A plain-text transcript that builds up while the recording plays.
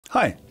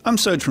Hi, I'm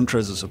Serge from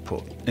Trezor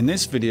Support. In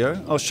this video,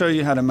 I'll show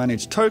you how to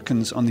manage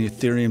tokens on the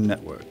Ethereum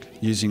network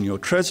using your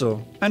Trezor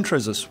and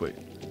Trezor Suite.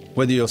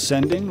 Whether you're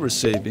sending,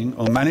 receiving,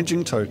 or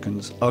managing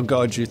tokens, I'll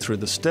guide you through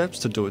the steps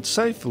to do it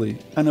safely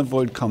and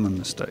avoid common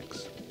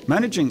mistakes.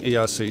 Managing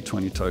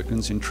ERC-20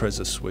 tokens in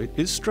Trezor Suite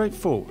is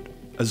straightforward,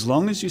 as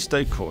long as you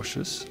stay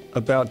cautious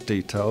about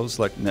details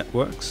like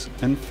networks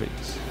and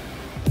fees.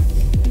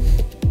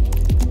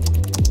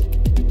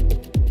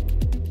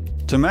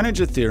 To manage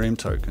Ethereum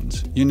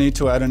tokens, you need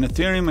to add an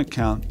Ethereum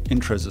account in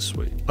Trezor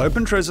Suite.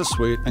 Open Trezor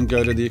Suite and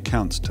go to the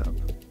Accounts tab.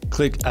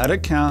 Click Add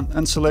Account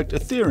and select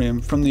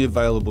Ethereum from the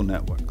available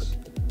networks.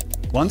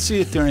 Once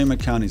the Ethereum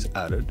account is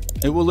added,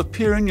 it will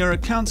appear in your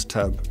Accounts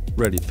tab,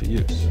 ready for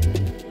use.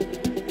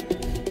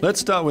 Let's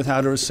start with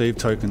how to receive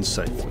tokens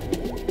safely.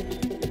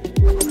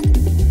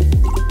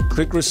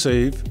 Click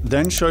Receive,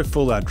 then show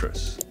full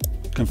address.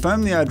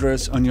 Confirm the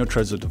address on your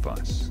Trezor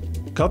device.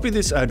 Copy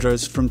this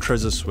address from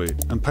Trezor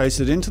Suite and paste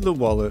it into the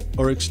wallet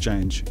or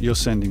exchange you're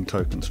sending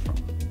tokens from.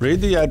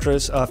 Read the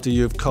address after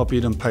you've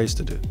copied and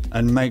pasted it,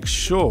 and make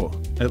sure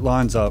it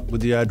lines up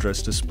with the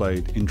address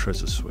displayed in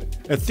Trezor Suite.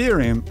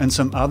 Ethereum and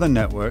some other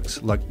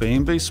networks like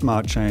BNB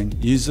Smart Chain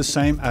use the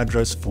same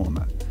address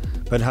format,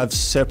 but have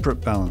separate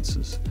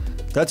balances.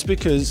 That's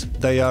because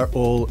they are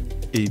all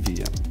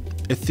EVM,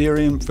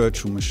 Ethereum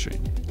Virtual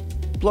Machine,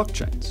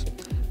 blockchains,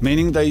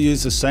 meaning they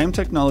use the same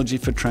technology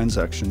for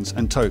transactions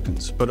and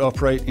tokens, but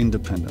operate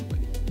independently.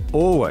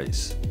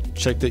 Always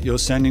check that you're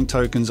sending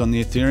tokens on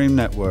the Ethereum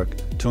network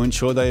to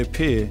ensure they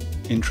appear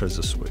in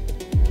Trezor Suite.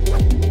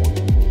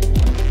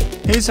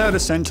 Here's how to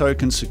send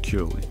tokens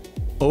securely.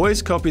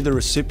 Always copy the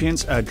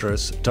recipient's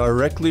address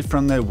directly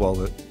from their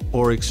wallet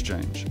or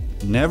exchange.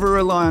 Never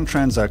rely on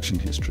transaction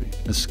history,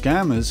 as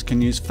scammers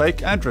can use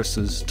fake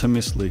addresses to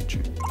mislead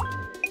you.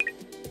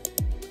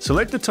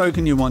 Select the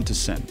token you want to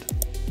send.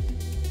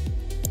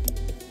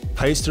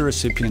 Paste the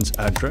recipient's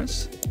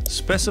address,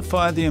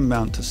 specify the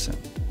amount to send.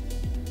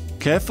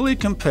 Carefully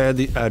compare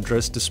the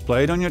address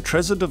displayed on your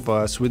Trezor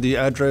device with the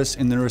address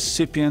in the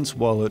recipient's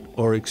wallet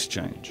or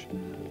exchange.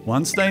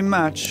 Once they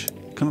match,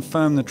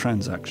 confirm the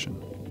transaction.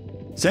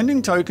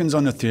 Sending tokens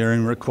on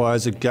Ethereum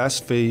requires a gas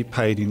fee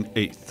paid in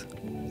ETH.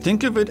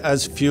 Think of it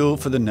as fuel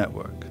for the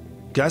network.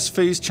 Gas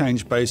fees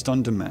change based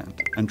on demand,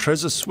 and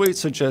Trezor Suite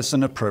suggests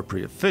an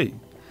appropriate fee.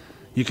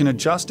 You can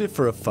adjust it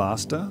for a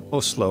faster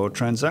or slower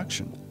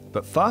transaction,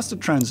 but faster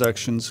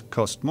transactions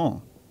cost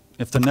more.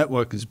 If the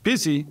network is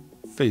busy,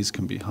 fees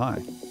can be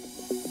high.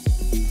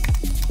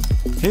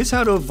 Here's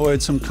how to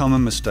avoid some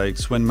common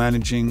mistakes when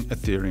managing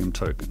Ethereum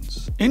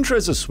tokens. In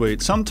Trezor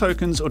Suite, some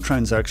tokens or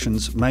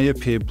transactions may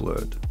appear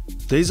blurred.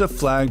 These are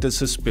flagged as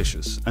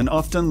suspicious and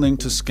often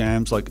linked to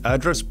scams like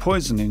address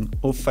poisoning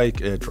or fake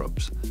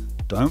airdrops.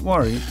 Don't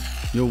worry,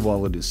 your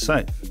wallet is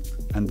safe,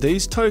 and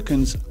these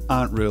tokens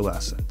aren't real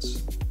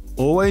assets.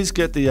 Always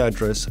get the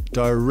address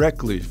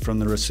directly from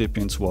the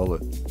recipient's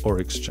wallet or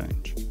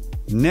exchange.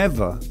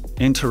 Never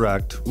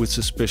interact with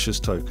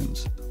suspicious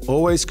tokens.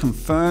 Always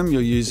confirm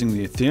you're using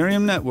the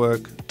Ethereum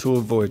network to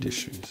avoid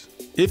issues.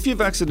 If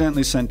you've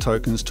accidentally sent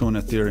tokens to an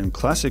Ethereum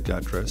Classic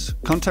address,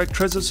 contact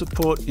Trezor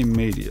Support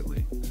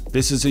immediately.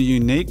 This is a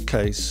unique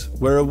case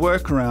where a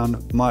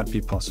workaround might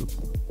be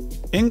possible.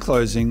 In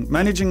closing,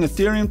 managing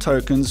Ethereum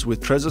tokens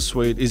with Trezor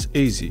Suite is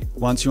easy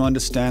once you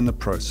understand the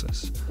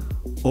process.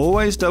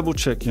 Always double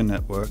check your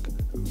network,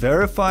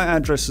 verify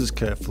addresses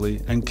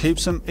carefully, and keep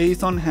some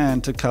ETH on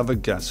hand to cover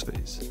gas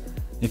fees.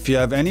 If you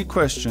have any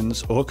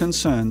questions or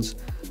concerns,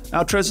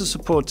 our Trezor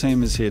support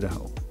team is here to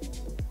help.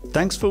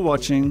 Thanks for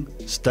watching,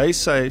 stay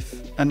safe,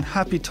 and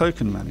happy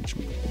token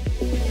management.